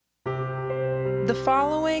The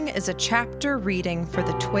following is a chapter reading for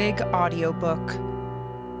the Twig audiobook.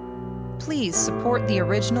 Please support the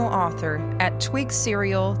original author at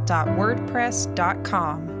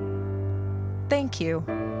twigserial.wordpress.com. Thank you.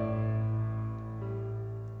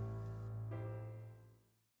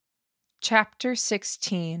 Chapter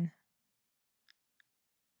 16.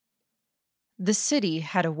 The city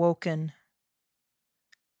had awoken.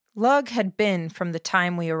 Lug had been, from the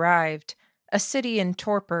time we arrived, a city in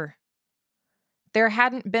torpor. There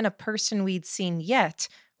hadn't been a person we'd seen yet,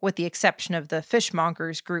 with the exception of the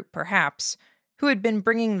fishmongers group perhaps, who had been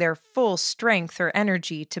bringing their full strength or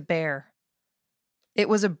energy to bear. It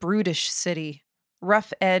was a brutish city,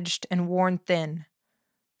 rough-edged and worn thin,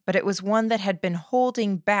 but it was one that had been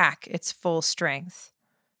holding back its full strength,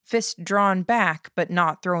 fist drawn back but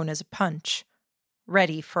not thrown as a punch,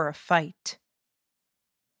 ready for a fight.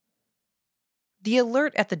 The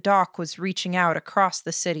alert at the dock was reaching out across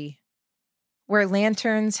the city. Where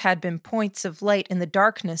lanterns had been points of light in the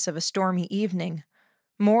darkness of a stormy evening,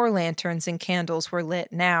 more lanterns and candles were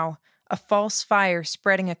lit now, a false fire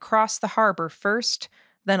spreading across the harbor first,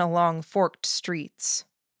 then along forked streets.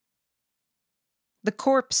 The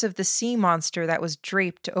corpse of the sea monster that was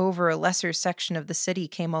draped over a lesser section of the city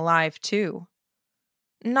came alive too.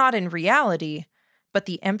 Not in reality, but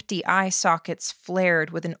the empty eye sockets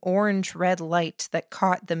flared with an orange-red light that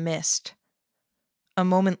caught the mist. A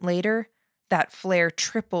moment later, that flare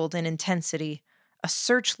tripled in intensity, a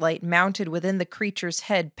searchlight mounted within the creature's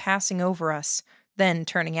head passing over us, then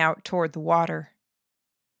turning out toward the water.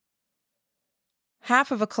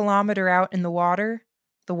 Half of a kilometer out in the water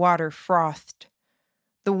frothed.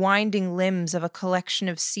 The winding limbs of a collection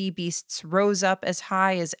of sea beasts rose up as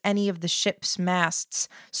high as any of the ship's masts,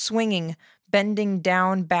 swinging, bending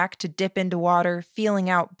down back to dip into water, feeling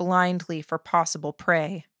out blindly for possible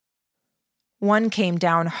prey. One came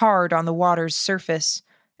down hard on the water's surface,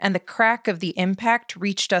 and the crack of the impact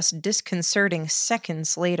reached us disconcerting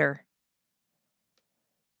seconds later.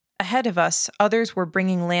 Ahead of us, others were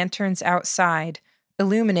bringing lanterns outside,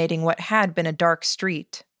 illuminating what had been a dark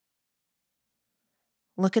street.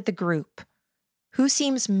 Look at the group. Who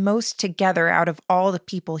seems most together out of all the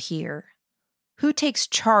people here? Who takes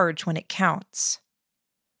charge when it counts?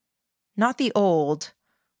 Not the old.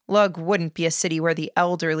 Lug wouldn't be a city where the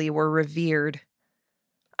elderly were revered.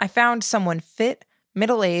 I found someone fit,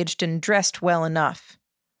 middle-aged, and dressed well enough.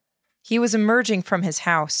 He was emerging from his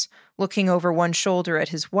house, looking over one shoulder at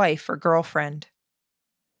his wife or girlfriend.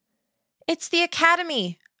 "It's the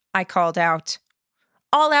Academy," I called out.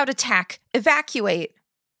 "All-out attack! Evacuate!"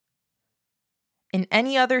 In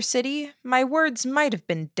any other city, my words might have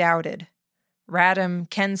been doubted. Radham,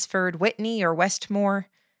 Kensford, Whitney, or Westmore.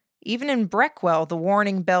 Even in Breckwell, the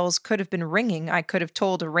warning bells could have been ringing. I could have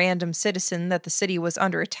told a random citizen that the city was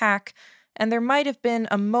under attack, and there might have been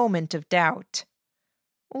a moment of doubt.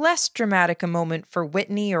 Less dramatic a moment for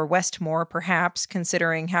Whitney or Westmore, perhaps,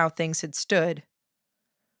 considering how things had stood.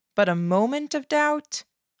 But a moment of doubt?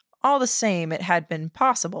 All the same, it had been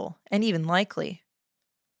possible, and even likely.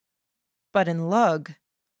 But in Lug,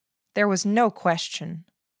 there was no question.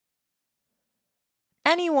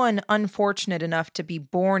 Anyone unfortunate enough to be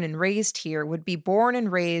born and raised here would be born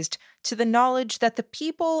and raised to the knowledge that the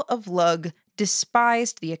people of Lug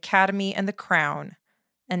despised the Academy and the Crown,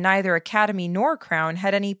 and neither Academy nor Crown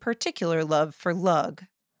had any particular love for Lug.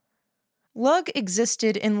 Lug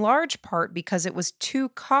existed in large part because it was too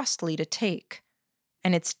costly to take,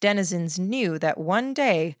 and its denizens knew that one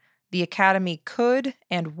day the Academy could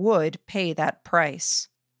and would pay that price.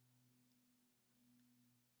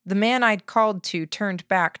 The man I'd called to turned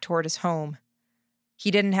back toward his home. He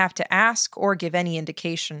didn't have to ask or give any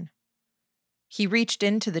indication. He reached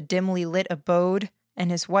into the dimly lit abode, and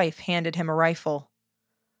his wife handed him a rifle.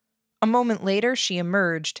 A moment later, she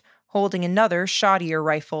emerged, holding another, shoddier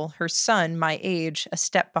rifle, her son, my age, a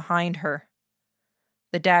step behind her.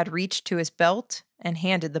 The dad reached to his belt and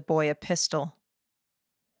handed the boy a pistol.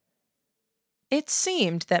 It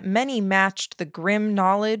seemed that many matched the grim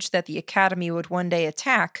knowledge that the Academy would one day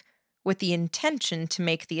attack with the intention to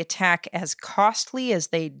make the attack as costly as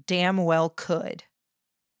they damn well could.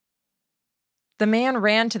 The man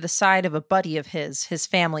ran to the side of a buddy of his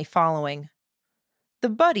family following. The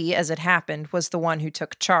buddy, as it happened, was the one who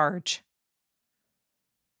took charge.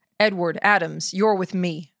 "Edward, Adams, you're with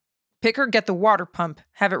me. Picker, get the water pump.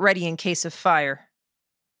 Have it ready in case of fire."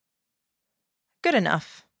 "Good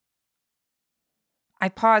enough." I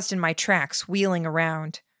paused in my tracks, wheeling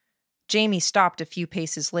around. Jamie stopped a few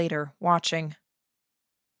paces later, watching.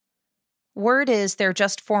 "Word is they're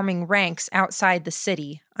just forming ranks outside the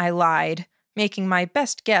city," I lied, making my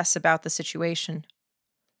best guess about the situation.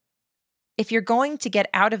 If you're going to get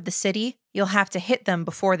out of the city, you'll have to hit them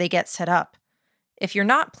before they get set up. If you're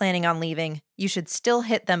not planning on leaving, you should still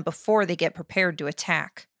hit them before they get prepared to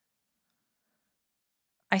attack."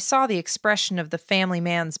 I saw the expression of the family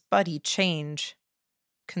man's buddy change.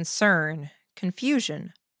 Concern,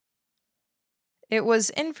 confusion. It was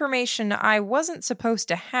information I wasn't supposed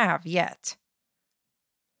to have yet.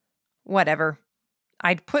 Whatever.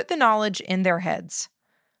 I'd put the knowledge in their heads.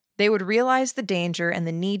 They would realize the danger and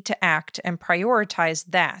the need to act and prioritize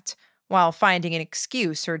that, while finding an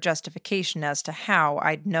excuse or justification as to how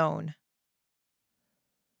I'd known.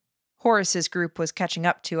 Horace's group was catching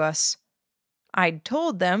up to us. I'd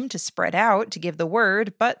told them to spread out to give the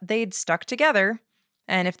word, but they'd stuck together,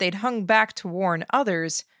 and if they'd hung back to warn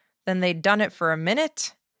others, then they'd done it for a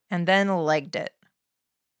minute and then legged it.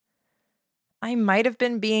 I might have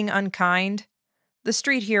been being unkind. The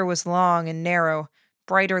street here was long and narrow,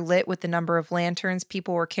 brighter lit with the number of lanterns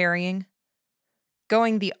people were carrying.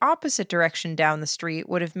 Going the opposite direction down the street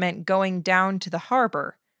would have meant going down to the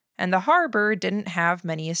harbor, and the harbor didn't have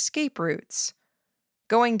many escape routes.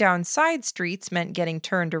 Going down side streets meant getting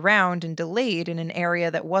turned around and delayed in an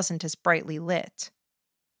area that wasn't as brightly lit.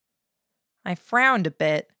 I frowned a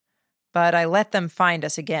bit, but I let them find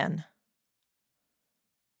us again.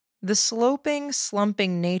 The sloping,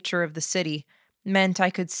 slumping nature of the city meant I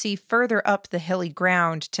could see further up the hilly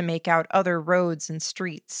ground to make out other roads and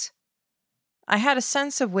streets. I had a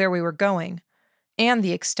sense of where we were going, and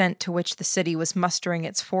the extent to which the city was mustering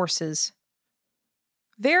its forces.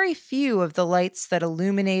 Very few of the lights that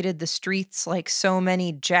illuminated the streets like so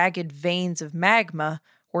many jagged veins of magma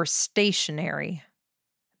were stationary.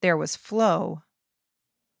 There was flow.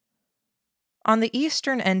 On the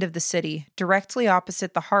eastern end of the city, directly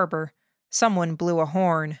opposite the harbor, someone blew a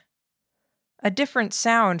horn. A different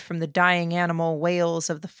sound from the dying animal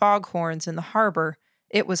wails of the foghorns in the harbor,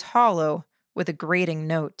 it was hollow, with a grating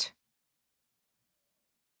note.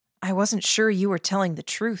 "I wasn't sure you were telling the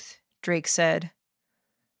truth," Drake said.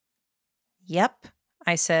 "Yep,"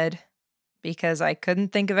 I said, because I couldn't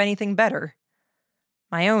think of anything better.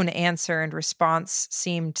 My own answer and response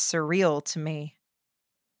seemed surreal to me.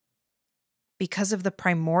 "Because of the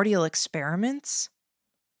primordial experiments?"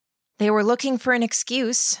 "They were looking for an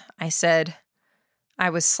excuse," I said. I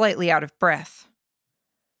was slightly out of breath.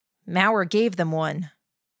 "Mauer gave them one."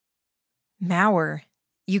 "Mauer?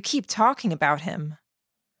 You keep talking about him."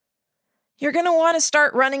 "You're going to want to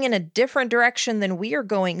start running in a different direction than we're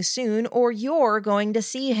going soon, or you're going to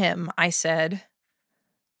see him," I said.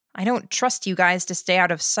 "I don't trust you guys to stay out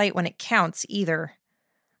of sight when it counts, either.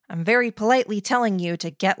 I'm very politely telling you to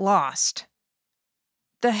get lost."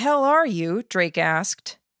 "The hell are you?" Drake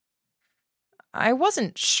asked. I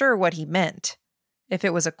wasn't sure what he meant, if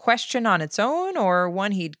it was a question on its own or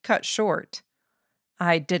one he'd cut short.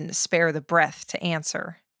 I didn't spare the breath to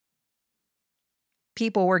answer.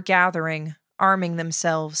 People were gathering, arming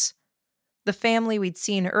themselves. The family we'd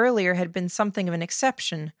seen earlier had been something of an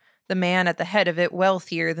exception, the man at the head of it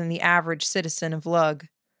wealthier than the average citizen of Lug.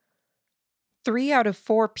 3 out of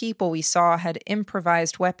 4 people we saw had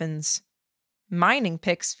improvised weapons. Mining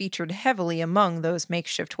picks featured heavily among those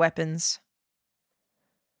makeshift weapons.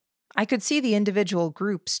 I could see the individual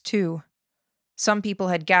groups, too. Some people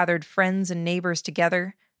had gathered friends and neighbors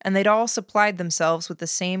together, and they'd all supplied themselves with the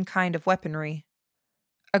same kind of weaponry.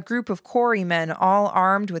 A group of quarrymen all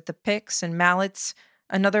armed with the picks and mallets,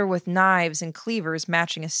 another with knives and cleavers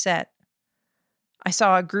matching a set. I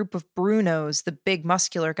saw a group of Brunos, the big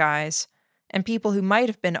muscular guys, and people who might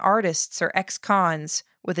have been artists or ex-cons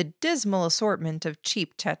with a dismal assortment of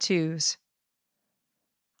cheap tattoos.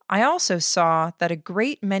 I also saw that a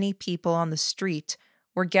great many people on the street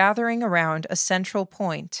were gathering around a central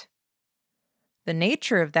point. The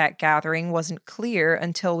nature of that gathering wasn't clear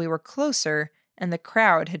until we were closer and the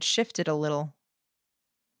crowd had shifted a little.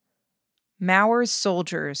 Mauer's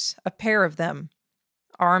soldiers, a pair of them,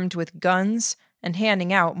 armed with guns and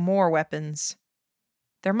handing out more weapons.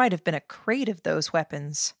 There might have been a crate of those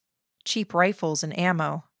weapons, cheap rifles and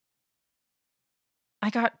ammo. I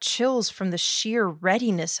got chills from the sheer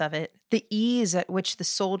readiness of it, the ease at which the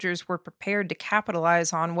soldiers were prepared to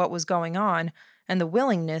capitalize on what was going on, and the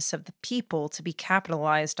willingness of the people to be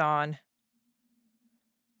capitalized on.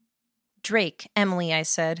 "Drake, Emily," I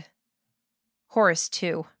said. "Horace,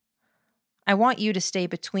 too. I want you to stay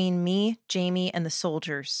between me, Jamie, and the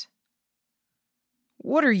soldiers."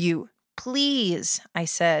 "What are you?" "Please," I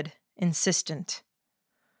said, insistent.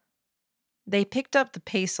 They picked up the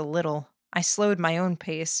pace a little. I slowed my own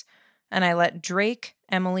pace, and I let Drake,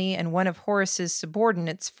 Emily, and one of Horace's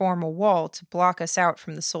subordinates form a wall to block us out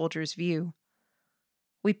from the soldiers' view.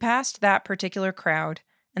 We passed that particular crowd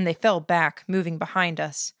and they fell back, moving behind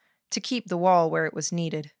us, to keep the wall where it was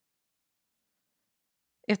needed.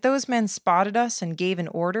 If those men spotted us and gave an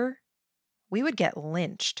order, we would get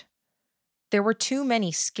lynched. There were too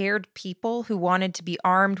many scared people who wanted to be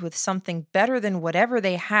armed with something better than whatever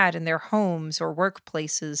they had in their homes or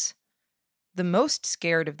workplaces. The most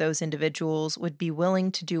scared of those individuals would be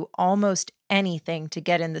willing to do almost anything to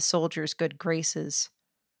get in the soldiers' good graces.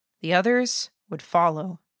 The others would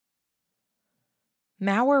follow.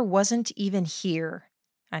 Mauer wasn't even here,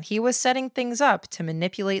 and he was setting things up to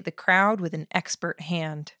manipulate the crowd with an expert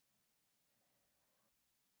hand.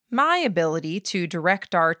 My ability to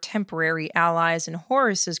direct our temporary allies in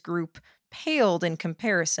Horace's group paled in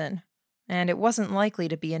comparison, and it wasn't likely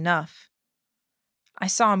to be enough. I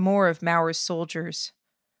saw more of Mauer's soldiers.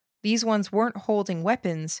 These ones weren't holding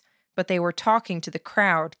weapons, but they were talking to the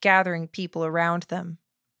crowd, gathering people around them.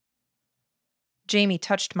 Jamie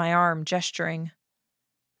touched my arm, gesturing.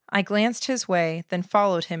 I glanced his way, then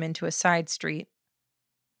followed him into a side street.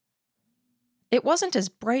 It wasn't as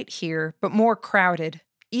bright here, but more crowded,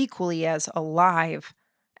 equally as alive,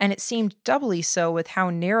 and it seemed doubly so with how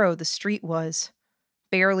narrow the street was,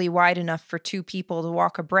 barely wide enough for two people to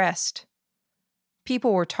walk abreast.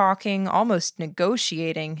 People were talking, almost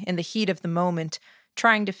negotiating, in the heat of the moment,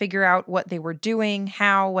 trying to figure out what they were doing,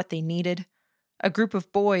 how, what they needed. A group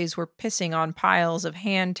of boys were pissing on piles of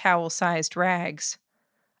hand towel-sized rags.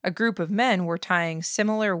 A group of men were tying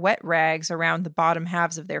similar wet rags around the bottom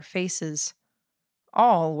halves of their faces.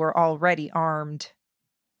 All were already armed.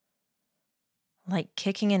 Like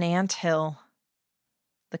kicking an anthill.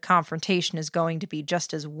 The confrontation is going to be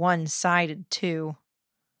just as one-sided, too.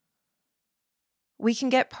 We can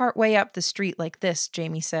get part way up the street like this,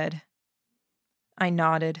 Jamie said. I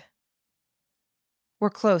nodded. We're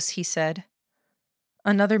close, he said.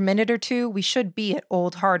 Another minute or two, we should be at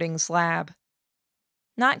Old Harding's lab.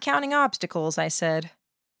 Not counting obstacles, I said.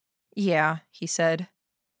 Yeah, he said.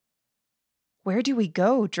 Where do we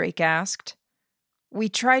go? Drake asked. We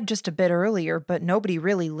tried just a bit earlier, but nobody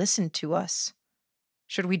really listened to us.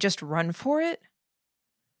 Should we just run for it?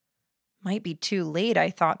 Might be too late,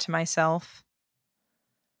 I thought to myself.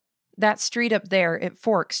 That street up there, it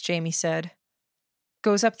forks, Jamie said.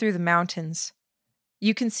 Goes up through the mountains.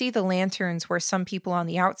 You can see the lanterns where some people on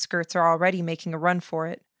the outskirts are already making a run for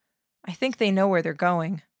it. I think they know where they're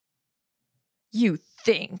going. You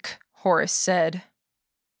think, Horace said.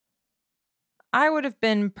 I would have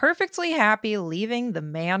been perfectly happy leaving the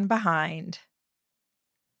man behind.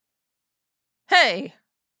 Hey!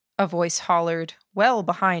 A voice hollered, well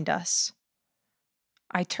behind us.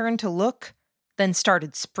 I turned to look, then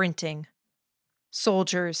started sprinting.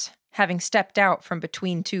 Soldiers, having stepped out from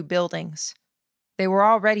between two buildings. They were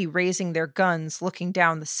already raising their guns, looking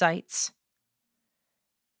down the sights.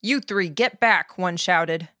 You three, get back, one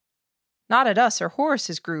shouted. Not at us or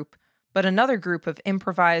Horace's group, but another group of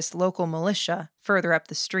improvised local militia further up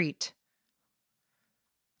the street.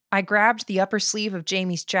 I grabbed the upper sleeve of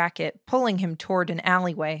Jamie's jacket, pulling him toward an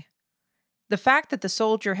alleyway. The fact that the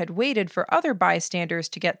soldier had waited for other bystanders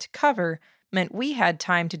to get to cover meant we had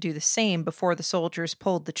time to do the same before the soldiers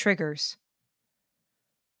pulled the triggers.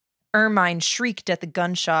 Ermine shrieked at the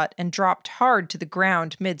gunshot and dropped hard to the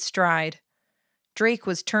ground mid-stride. Drake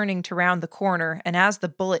was turning to round the corner, and as the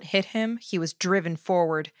bullet hit him, he was driven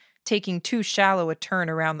forward, taking too shallow a turn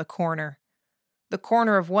around the corner. The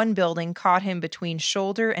corner of one building caught him between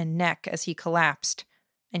shoulder and neck as he collapsed,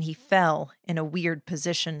 and he fell in a weird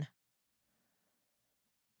position.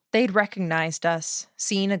 They'd recognized us,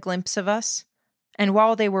 seen a glimpse of us, and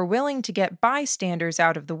while they were willing to get bystanders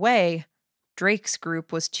out of the way, Drake's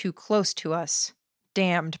group was too close to us,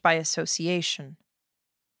 damned by association.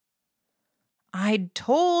 I'd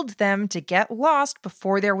told them to get lost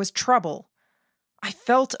before there was trouble. I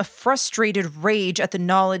felt a frustrated rage at the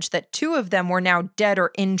knowledge that two of them were now dead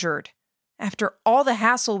or injured, after all the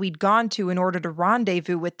hassle we'd gone to in order to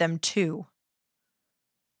rendezvous with them too.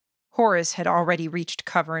 Horace had already reached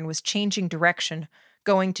cover and was changing direction,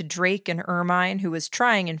 going to Drake and Ermine, who was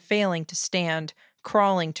trying and failing to stand,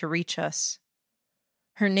 crawling to reach us.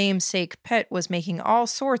 Her namesake pet was making all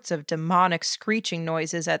sorts of demonic screeching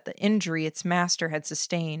noises at the injury its master had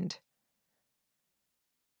sustained.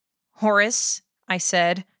 Horace, I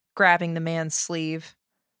said, grabbing the man's sleeve.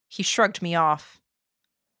 He shrugged me off.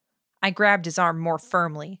 I grabbed his arm more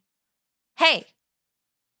firmly. Hey!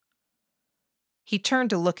 He turned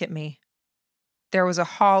to look at me. There was a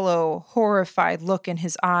hollow, horrified look in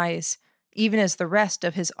his eyes, even as the rest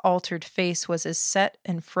of his altered face was as set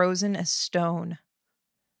and frozen as stone.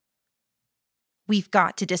 We've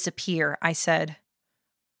got to disappear, I said.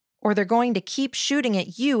 Or they're going to keep shooting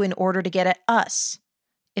at you in order to get at us.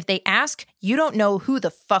 If they ask, you don't know who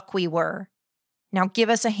the fuck we were. Now give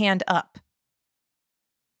us a hand up."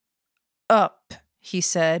 "Up," he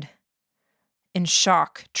said, in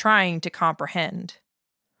shock, trying to comprehend.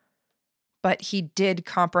 But he did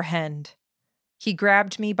comprehend. He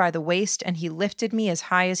grabbed me by the waist and he lifted me as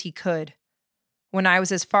high as he could. When I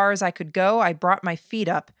was as far as I could go, I brought my feet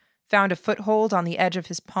up, found a foothold on the edge of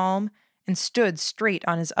his palm, and stood straight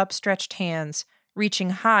on his upstretched hands, reaching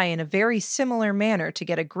high in a very similar manner to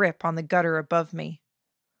get a grip on the gutter above me.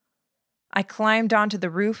 I climbed onto the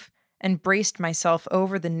roof and braced myself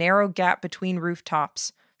over the narrow gap between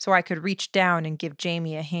rooftops so I could reach down and give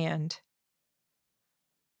Jamie a hand.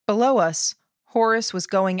 Below us, Horace was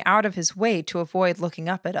going out of his way to avoid looking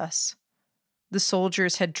up at us. The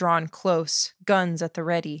soldiers had drawn close, guns at the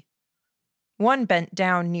ready. One bent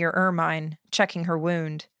down near Ermine, checking her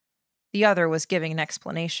wound. The other was giving an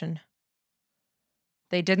explanation.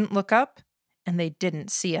 They didn't look up, and they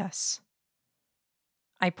didn't see us.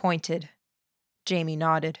 I pointed. Jamie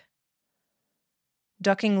nodded.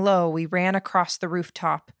 Ducking low, we ran across the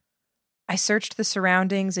rooftop. I searched the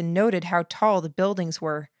surroundings and noted how tall the buildings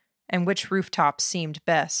were, and which rooftops seemed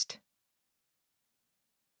best.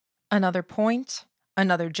 Another point,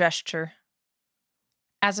 another gesture.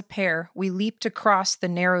 As a pair, we leaped across the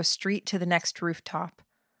narrow street to the next rooftop.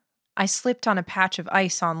 I slipped on a patch of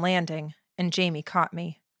ice on landing, and Jamie caught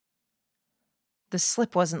me. The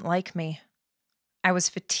slip wasn't like me. I was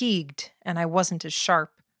fatigued, and I wasn't as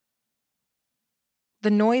sharp. The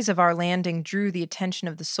noise of our landing drew the attention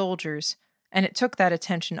of the soldiers, and it took that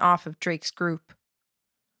attention off of Drake's group.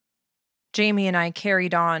 Jamie and I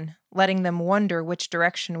carried on, letting them wonder which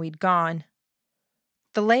direction we'd gone.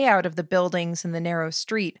 The layout of the buildings in the narrow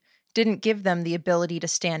street didn't give them the ability to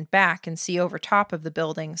stand back and see over top of the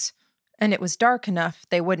buildings, and it was dark enough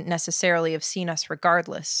they wouldn't necessarily have seen us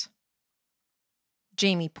regardless.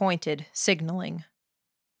 Jamie pointed, signaling.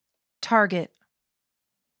 "Target."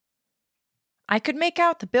 I could make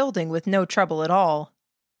out the building with no trouble at all.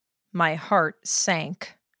 My heart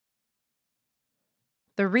sank.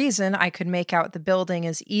 The reason I could make out the building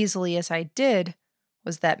as easily as I did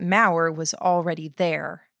was that Mauer was already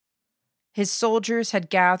there. His soldiers had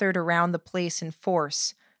gathered around the place in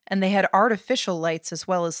force, and they had artificial lights as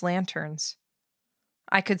well as lanterns.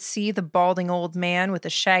 I could see the balding old man with a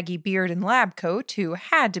shaggy beard and lab coat who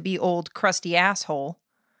had to be old crusty asshole.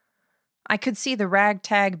 I could see the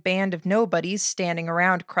ragtag band of nobodies standing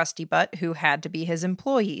around Krusty Butt who had to be his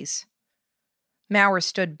employees. Mauer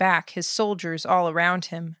stood back, his soldiers all around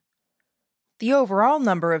him. The overall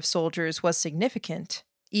number of soldiers was significant,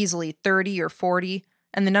 easily 30 or 40,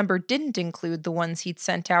 and the number didn't include the ones he'd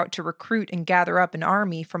sent out to recruit and gather up an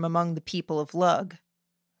army from among the people of Lug.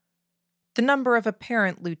 The number of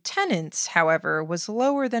apparent lieutenants, however, was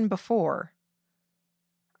lower than before.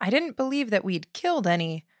 I didn't believe that we'd killed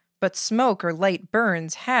any, but smoke or light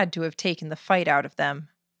burns had to have taken the fight out of them.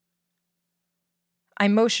 I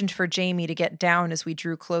motioned for Jamie to get down as we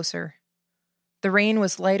drew closer. The rain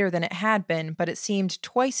was lighter than it had been, but it seemed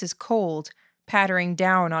twice as cold, pattering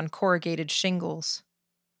down on corrugated shingles.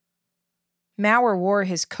 Mauer wore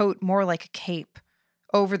his coat more like a cape,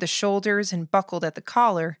 over the shoulders and buckled at the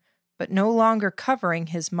collar, but no longer covering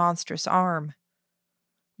his monstrous arm.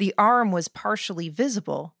 The arm was partially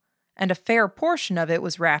visible, and a fair portion of it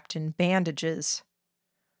was wrapped in bandages.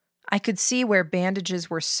 I could see where bandages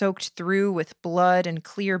were soaked through with blood and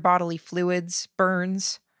clear bodily fluids,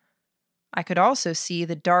 burns. I could also see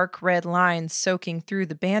the dark red lines soaking through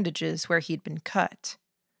the bandages where he'd been cut.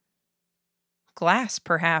 Glass,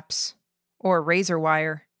 perhaps, or razor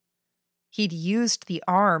wire. He'd used the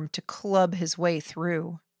arm to club his way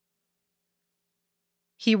through.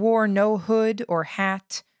 He wore no hood or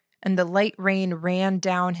hat, and the light rain ran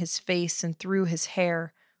down his face and through his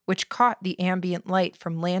hair, which caught the ambient light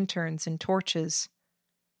from lanterns and torches.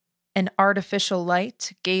 An artificial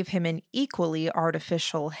light gave him an equally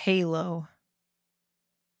artificial halo.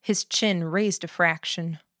 His chin raised a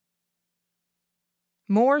fraction.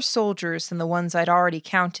 More soldiers than the ones I'd already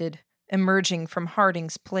counted, emerging from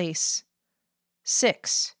Harding's place.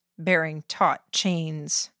 6, bearing taut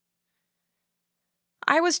chains.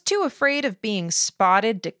 I was too afraid of being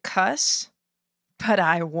spotted to cuss, but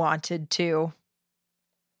I wanted to.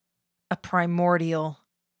 A primordial,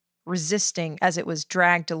 resisting as it was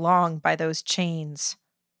dragged along by those chains.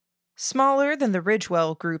 Smaller than the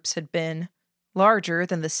Ridgewell groups had been, larger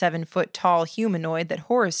than the 7-foot-tall humanoid that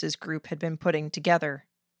Horace's group had been putting together.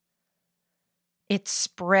 It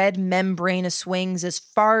spread membranous wings as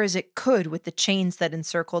far as it could with the chains that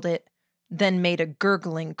encircled it, then made a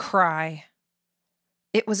gurgling cry.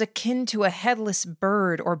 It was akin to a headless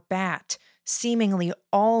bird or bat, seemingly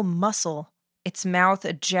all muscle, its mouth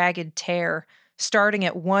a jagged tear, starting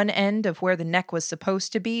at one end of where the neck was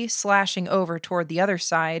supposed to be, slashing over toward the other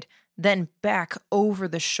side, then back over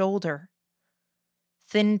the shoulder.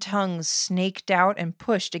 Thin tongues snaked out and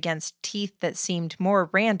pushed against teeth that seemed more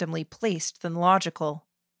randomly placed than logical.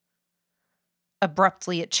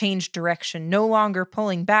 Abruptly, it changed direction, no longer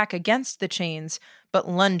pulling back against the chains, but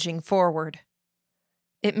lunging forward.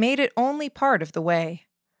 It made it only part of the way.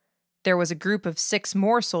 There was a group of 6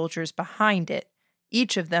 more soldiers behind it,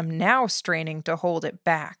 each of them now straining to hold it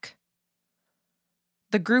back.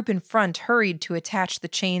 The group in front hurried to attach the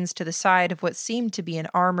chains to the side of what seemed to be an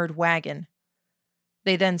armored wagon.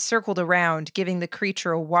 They then circled around, giving the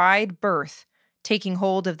creature a wide berth, taking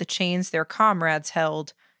hold of the chains their comrades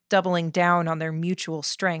held, doubling down on their mutual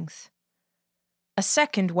strength. A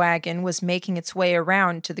second wagon was making its way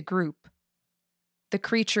around to the group. The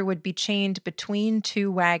creature would be chained between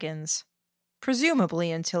 2 wagons,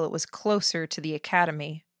 presumably until it was closer to the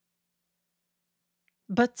academy.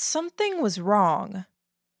 But something was wrong.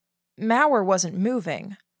 Mauer wasn't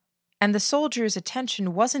moving, and the soldiers'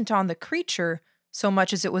 attention wasn't on the creature so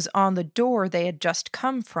much as it was on the door they had just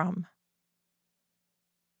come from.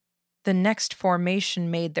 The next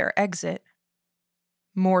formation made their exit.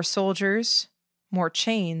 More soldiers, more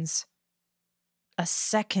chains. A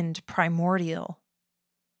second primordial.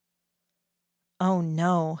 "Oh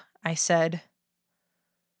no," I said.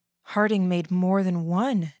 "Harding made more than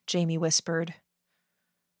one," Jamie whispered.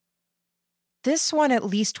 This one at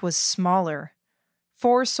least was smaller.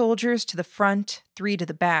 4 soldiers to the front, 3 to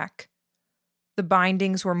the back. The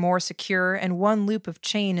bindings were more secure, and one loop of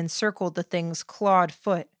chain encircled the thing's clawed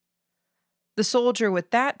foot. The soldier with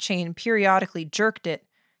that chain periodically jerked it,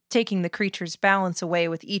 taking the creature's balance away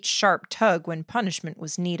with each sharp tug when punishment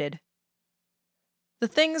was needed. The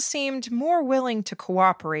thing seemed more willing to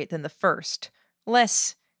cooperate than the first,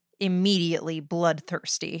 less immediately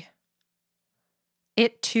bloodthirsty.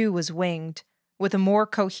 It too was winged, with a more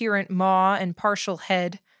coherent maw and partial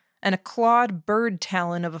head, and a clawed bird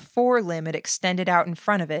talon of a forelimb it extended out in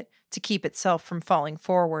front of it to keep itself from falling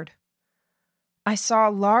forward. I saw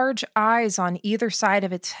large eyes on either side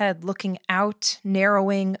of its head looking out,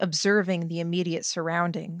 narrowing, observing the immediate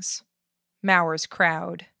surroundings. Mauer's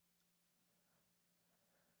crowd.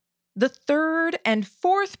 The 3rd and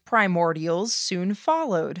 4th primordials soon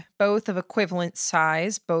followed, both of equivalent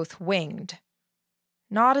size, both winged.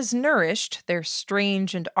 Not as nourished, their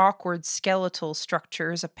strange and awkward skeletal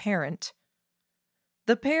structures apparent.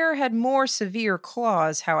 The pair had more severe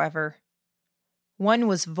claws, however. One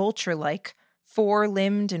was vulture-like,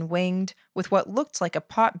 4-limbed and winged, with what looked like a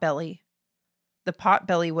potbelly. The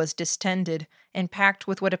potbelly was distended and packed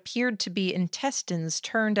with what appeared to be intestines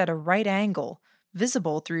turned at a right angle,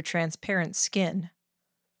 visible through transparent skin.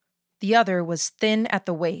 The other was thin at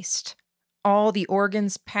the waist, all the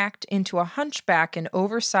organs packed into a hunchback and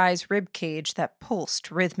oversized ribcage that pulsed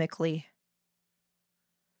rhythmically.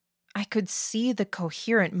 I could see the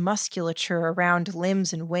coherent musculature around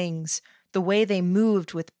limbs and wings, the way they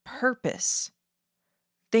moved with purpose.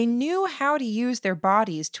 They knew how to use their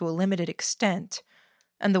bodies to a limited extent,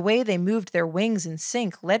 and the way they moved their wings in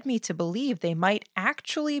sync led me to believe they might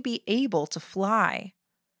actually be able to fly.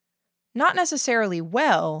 Not necessarily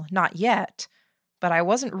well, not yet, but I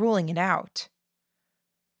wasn't ruling it out.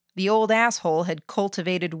 The old asshole had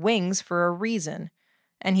cultivated wings for a reason,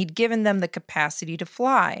 and he'd given them the capacity to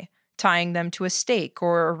fly, tying them to a stake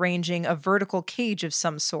or arranging a vertical cage of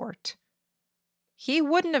some sort. He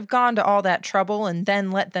wouldn't have gone to all that trouble and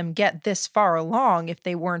then let them get this far along if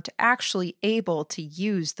they weren't actually able to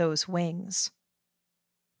use those wings.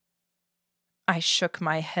 I shook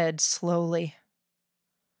my head slowly.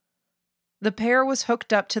 The pair was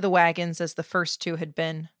hooked up to the wagons as the first 2 had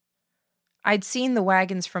been. I'd seen the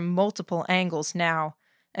wagons from multiple angles now,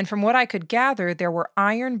 and from what I could gather, there were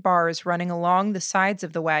iron bars running along the sides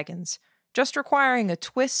of the wagons, just requiring a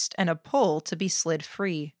twist and a pull to be slid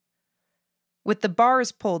free. With the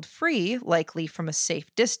bars pulled free, likely from a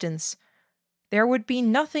safe distance, there would be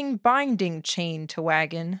nothing binding chain to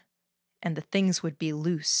wagon, and the things would be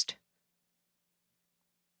loosed.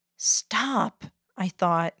 "Stop," I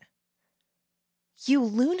thought. "You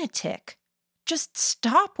lunatic. Just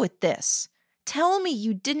stop with this. Tell me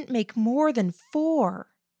you didn't make more than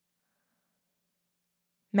 4.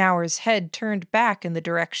 Mauer's head turned back in the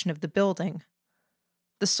direction of the building.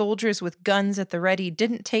 The soldiers with guns at the ready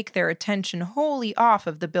didn't take their attention wholly off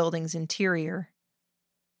of the building's interior.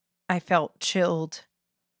 I felt chilled.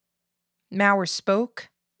 Mauer spoke,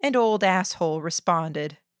 and old asshole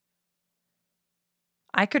responded.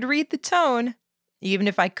 I could read the tone, even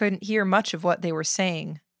if I couldn't hear much of what they were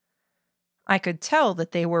saying. I could tell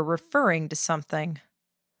that they were referring to something.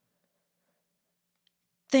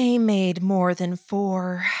 They made more than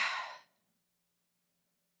 4.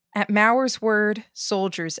 At Mauer's word,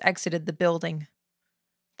 soldiers exited the building.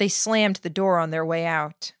 They slammed the door on their way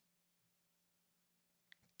out.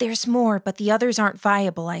 There's more, but the others aren't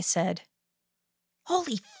viable, I said.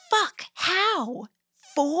 Holy fuck, how?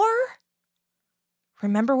 4?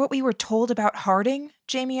 Remember what we were told about Harding?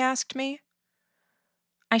 Jamie asked me.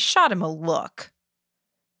 I shot him a look.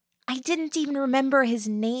 I didn't even remember his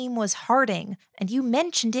name was Harding, and you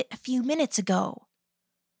mentioned it a few minutes ago.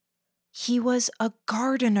 He was a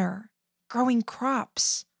gardener, growing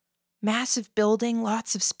crops. Massive building,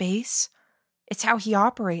 lots of space. It's how he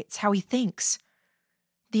operates, how he thinks.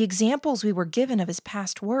 The examples we were given of his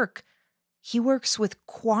past work, he works with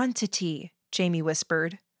quantity, Jamie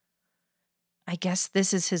whispered. I guess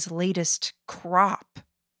this is his latest crop.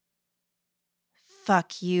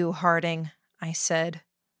 Fuck you, Harding, I said.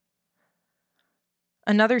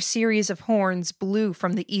 Another series of horns blew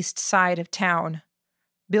from the east side of town.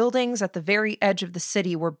 Buildings at the very edge of the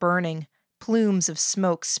city were burning, plumes of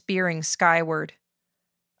smoke spearing skyward.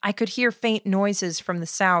 I could hear faint noises from the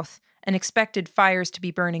south and expected fires to be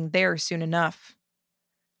burning there soon enough.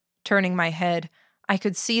 Turning my head, I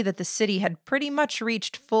could see that the city had pretty much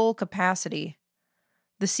reached full capacity.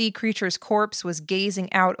 The sea creature's corpse was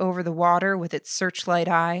gazing out over the water with its searchlight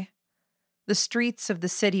eye. The streets of the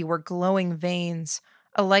city were glowing veins,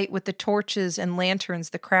 alight with the torches and lanterns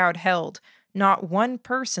the crowd held, not one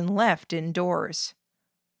person left indoors.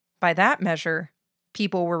 By that measure,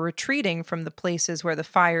 people were retreating from the places where the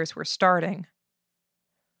fires were starting.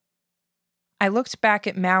 I looked back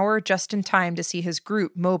at Mauer just in time to see his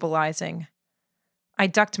group mobilizing. I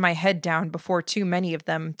ducked my head down before too many of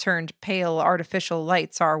them turned pale artificial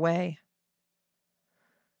lights our way.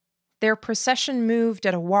 Their procession moved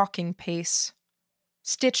at a walking pace.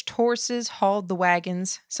 Stitched horses hauled the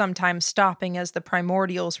wagons, sometimes stopping as the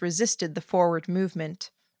primordials resisted the forward movement.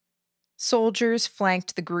 Soldiers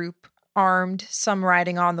flanked the group, armed, some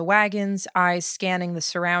riding on the wagons, eyes scanning the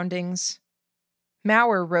surroundings.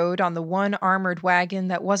 Mauer rode on the one armored wagon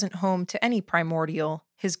that wasn't home to any primordial,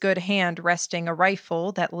 his good hand resting a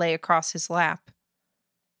rifle that lay across his lap.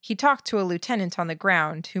 He talked to a lieutenant on the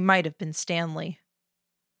ground who might have been Stanley.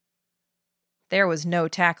 There was no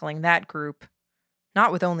tackling that group.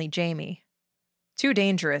 Not with only Jamie. Too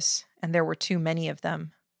dangerous, and there were too many of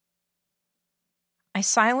them. I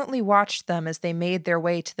silently watched them as they made their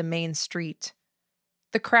way to the main street.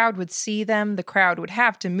 The crowd would see them, the crowd would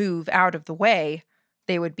have to move out of the way.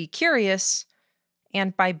 They would be curious,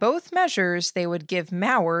 and by both measures, they would give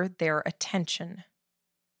Mauer their attention.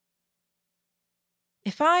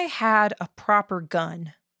 If I had a proper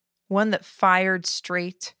gun, one that fired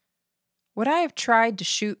straight, would I have tried to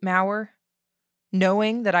shoot Mauer,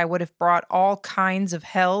 knowing that I would have brought all kinds of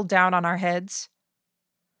hell down on our heads?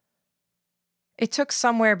 It took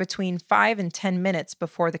somewhere between 5 and 10 minutes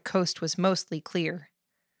before the coast was mostly clear.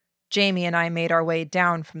 Jamie and I made our way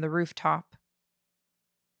down from the rooftop.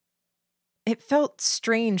 It felt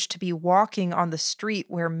strange to be walking on the street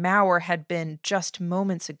where Mauer had been just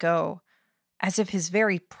moments ago, as if his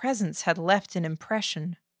very presence had left an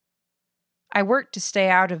impression. I worked to stay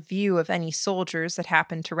out of view of any soldiers that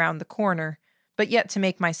happened to round the corner, but yet to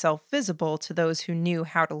make myself visible to those who knew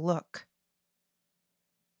how to look.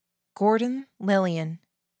 Gordon, Lillian,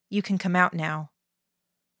 you can come out now.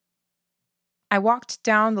 I walked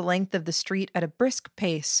down the length of the street at a brisk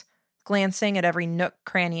pace, glancing at every nook,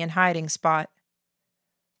 cranny, and hiding spot.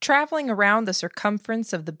 Traveling around the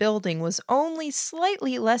circumference of the building was only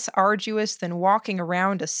slightly less arduous than walking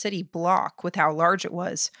around a city block with how large it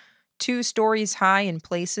was, 2 stories high in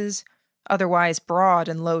places, otherwise broad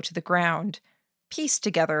and low to the ground, pieced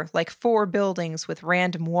together like 4 buildings with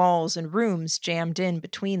random walls and rooms jammed in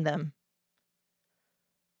between them.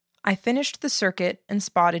 I finished the circuit and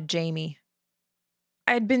spotted Jamie.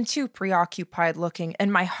 I had been too preoccupied looking,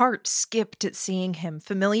 and my heart skipped at seeing him,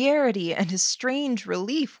 familiarity and a strange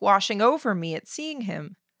relief washing over me at seeing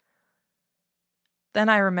him. Then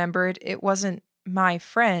I remembered it wasn't my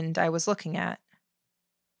friend I was looking at.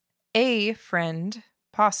 A friend,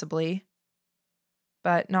 possibly,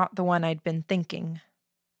 but not the one I'd been thinking.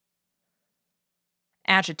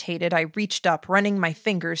 Agitated, I reached up, running my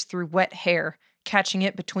fingers through wet hair, catching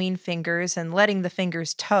it between fingers and letting the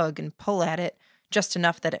fingers tug and pull at it, just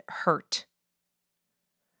enough that it hurt.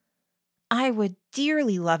 I would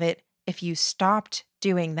dearly love it if you stopped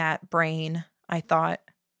doing that, Brain, I thought.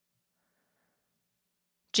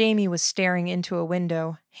 Jamie was staring into a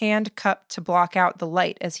window, hand cupped to block out the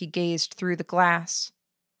light as he gazed through the glass.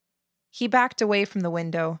 He backed away from the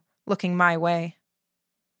window, looking my way.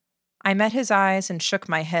 I met his eyes and shook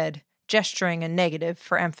my head, gesturing a negative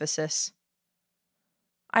for emphasis.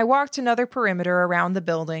 I walked another perimeter around the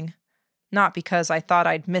building, not because I thought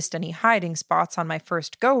I'd missed any hiding spots on my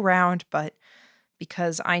first go-round, but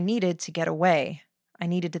because I needed to get away. I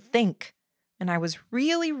needed to think, and I was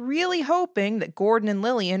really, really hoping that Gordon and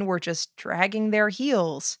Lillian were just dragging their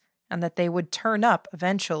heels and that they would turn up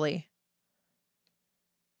eventually.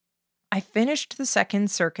 I finished the second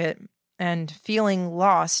circuit, and feeling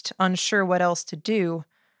lost, unsure what else to do,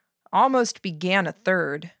 almost began a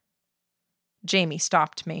third. Jamie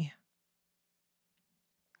stopped me.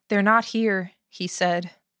 "They're not here," he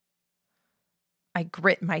said. I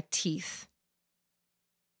grit my teeth.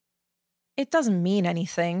 "It doesn't mean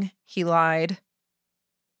anything," he lied.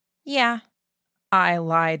 "Yeah," I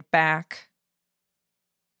lied back.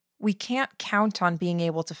 "We can't count on being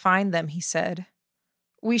able to find them," he said.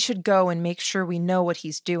 "We should go and make sure we know what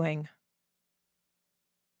he's doing."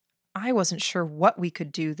 I wasn't sure what we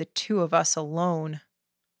could do, the two of us alone.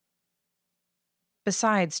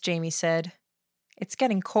 "Besides," Jamie said, "it's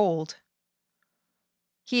getting cold."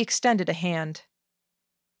 He extended a hand.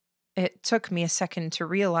 It took me a second to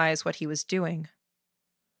realize what he was doing.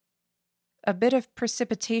 A bit of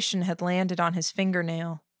precipitation had landed on his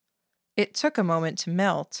fingernail. It took a moment to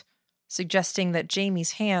melt, suggesting that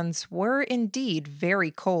Jamie's hands were indeed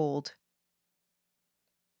very cold.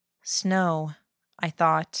 Snow, I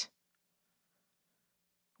thought.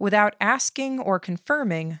 Without asking or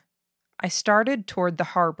confirming, I started toward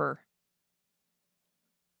the harbor.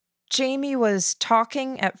 Jamie was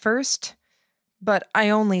talking at first, but I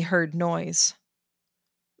only heard noise.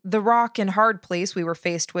 The rock and hard place we were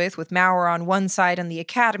faced with Mauer on one side and the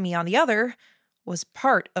Academy on the other, was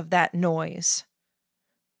part of that noise.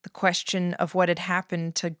 The question of what had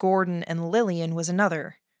happened to Gordon and Lillian was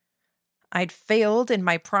another. I'd failed in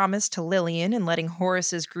my promise to Lillian in letting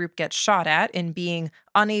Horace's group get shot at, in being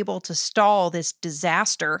unable to stall this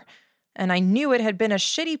disaster, and I knew it had been a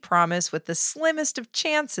shitty promise with the slimmest of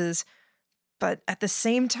chances, but at the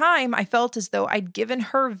same time I felt as though I'd given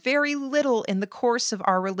her very little in the course of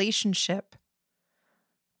our relationship.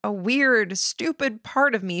 A weird, stupid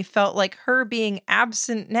part of me felt like her being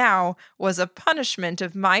absent now was a punishment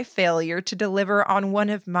of my failure to deliver on one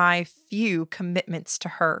of my few commitments to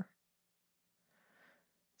her.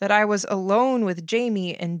 That I was alone with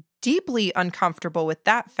Jamie and deeply uncomfortable with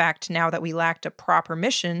that fact now that we lacked a proper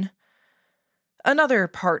mission. Another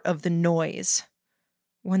part of the noise,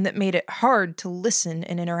 one that made it hard to listen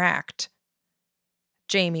and interact.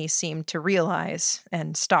 Jamie seemed to realize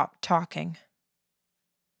and stopped talking.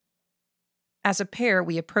 As a pair,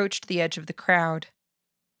 we approached the edge of the crowd.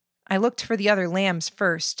 I looked for the other lambs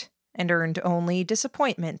first, and earned only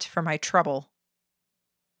disappointment for my trouble.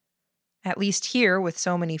 At least here, with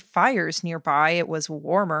so many fires nearby, it was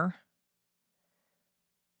warmer.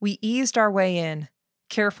 We eased our way in,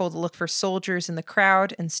 careful to look for soldiers in the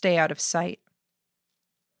crowd and stay out of sight.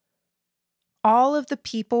 All of the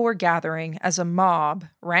people were gathering as a mob,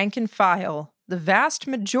 rank and file, the vast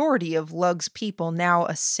majority of Lug's people now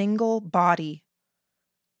a single body.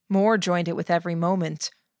 More joined it with every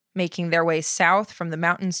moment, making their way south from the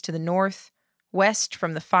mountains to the north, west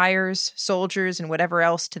from the fires, soldiers, and whatever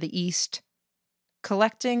else to the east,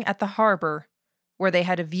 collecting at the harbor, where they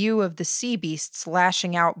had a view of the sea beasts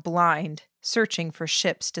lashing out blind, searching for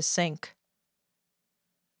ships to sink.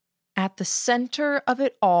 At the center of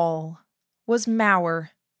it all was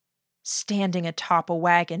Mauer, standing atop a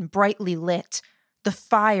wagon brightly lit, the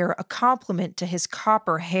fire a complement to his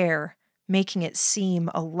copper hair, making it seem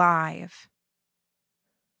alive.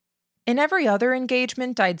 In every other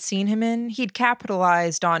engagement I'd seen him in, he'd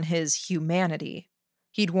capitalized on his humanity.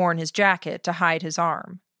 He'd worn his jacket to hide his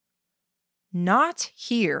arm. Not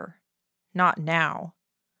here. Not now.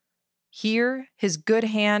 Here, his good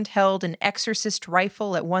hand held an exorcist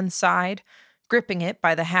rifle at one side, gripping it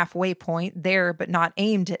by the halfway point, there but not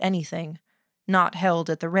aimed at anything, not held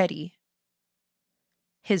at the ready.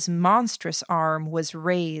 His monstrous arm was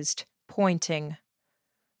raised, pointing.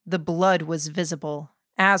 The blood was visible,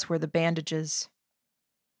 as were the bandages.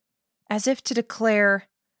 As if to declare,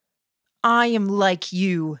 "I am like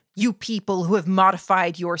you people who have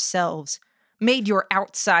modified yourselves, made your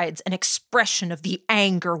outsides an expression of the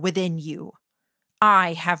anger within you.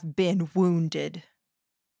 I have been wounded."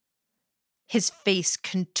 His face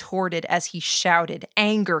contorted as he shouted,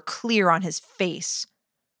 anger clear on his face.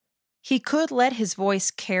 He could let his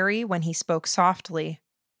voice carry when he spoke softly,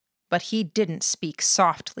 but he didn't speak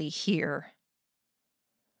softly here.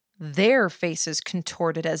 Their faces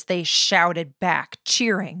contorted as they shouted back,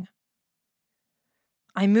 cheering.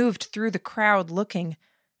 I moved through the crowd looking,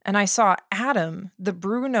 And I saw Adam, the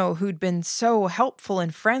Bruno who'd been so helpful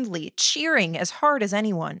and friendly, cheering as hard as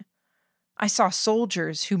anyone. I saw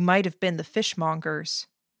soldiers who might have been the fishmongers.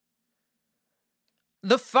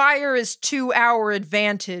 "The fire is to our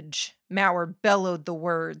advantage," Mauer bellowed the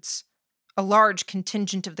words. A large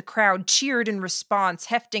contingent of the crowd cheered in response,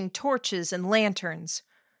 hefting torches and lanterns.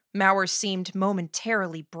 Mauer seemed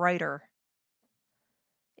momentarily brighter.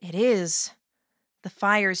 "It is." The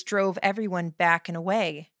fires drove everyone back and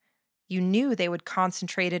away. You knew they would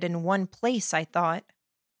concentrate it in one place, I thought.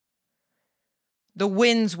 "The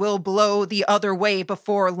winds will blow the other way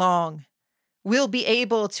before long. We'll be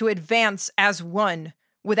able to advance as one,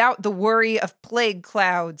 without the worry of plague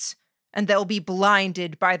clouds, and they'll be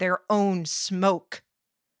blinded by their own smoke.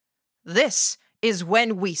 This is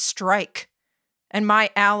when we strike, and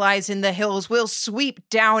my allies in the hills will sweep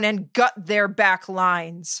down and gut their back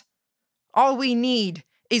lines. All we need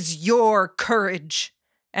is your courage,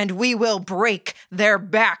 and we will break their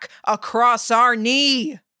back across our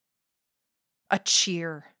knee." A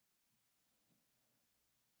cheer.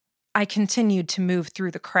 I continued to move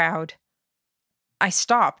through the crowd. I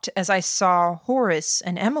stopped as I saw Horace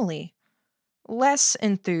and Emily, less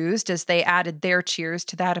enthused as they added their cheers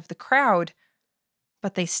to that of the crowd,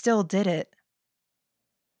 but they still did it.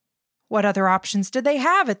 What other options did they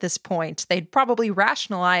have at this point? They'd probably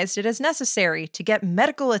rationalized it as necessary to get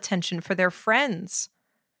medical attention for their friends.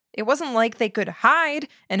 It wasn't like they could hide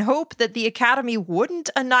and hope that the Academy wouldn't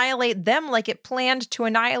annihilate them like it planned to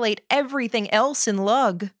annihilate everything else in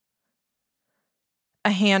Lug.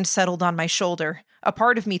 A hand settled on my shoulder. A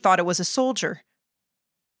part of me thought it was a soldier,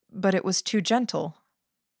 but it was too gentle.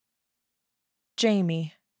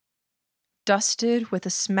 Jamie, dusted with a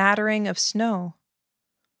smattering of snow.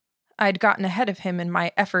 I'd gotten ahead of him in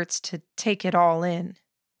my efforts to take it all in.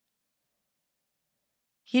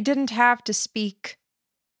 He didn't have to speak.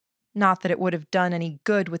 Not that it would have done any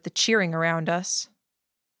good with the cheering around us.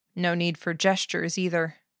 No need for gestures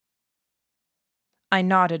either. I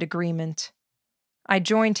nodded agreement. I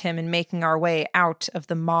joined him in making our way out of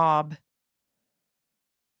the mob.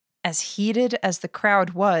 As heated as the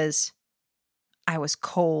crowd was, I was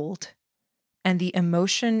cold, and the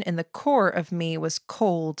emotion in the core of me was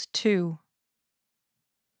cold too.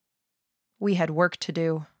 We had work to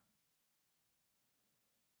do.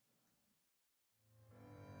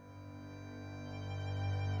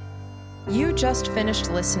 You just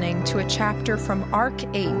finished listening to a chapter from Arc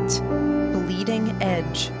 8, Bleeding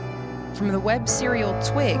Edge, from the web serial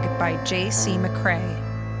Twig by J.C. McCrae.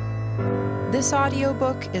 This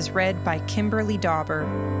audiobook is read by Kimberly Dauber.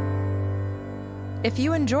 If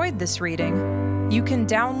you enjoyed this reading, you can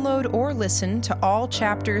download or listen to all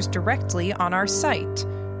chapters directly on our site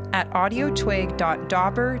at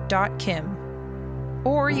audiotwig.dauber.kim,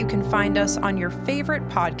 or you can find us on your favorite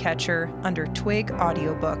podcatcher under Twig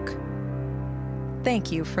Audiobook.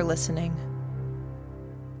 Thank you for listening.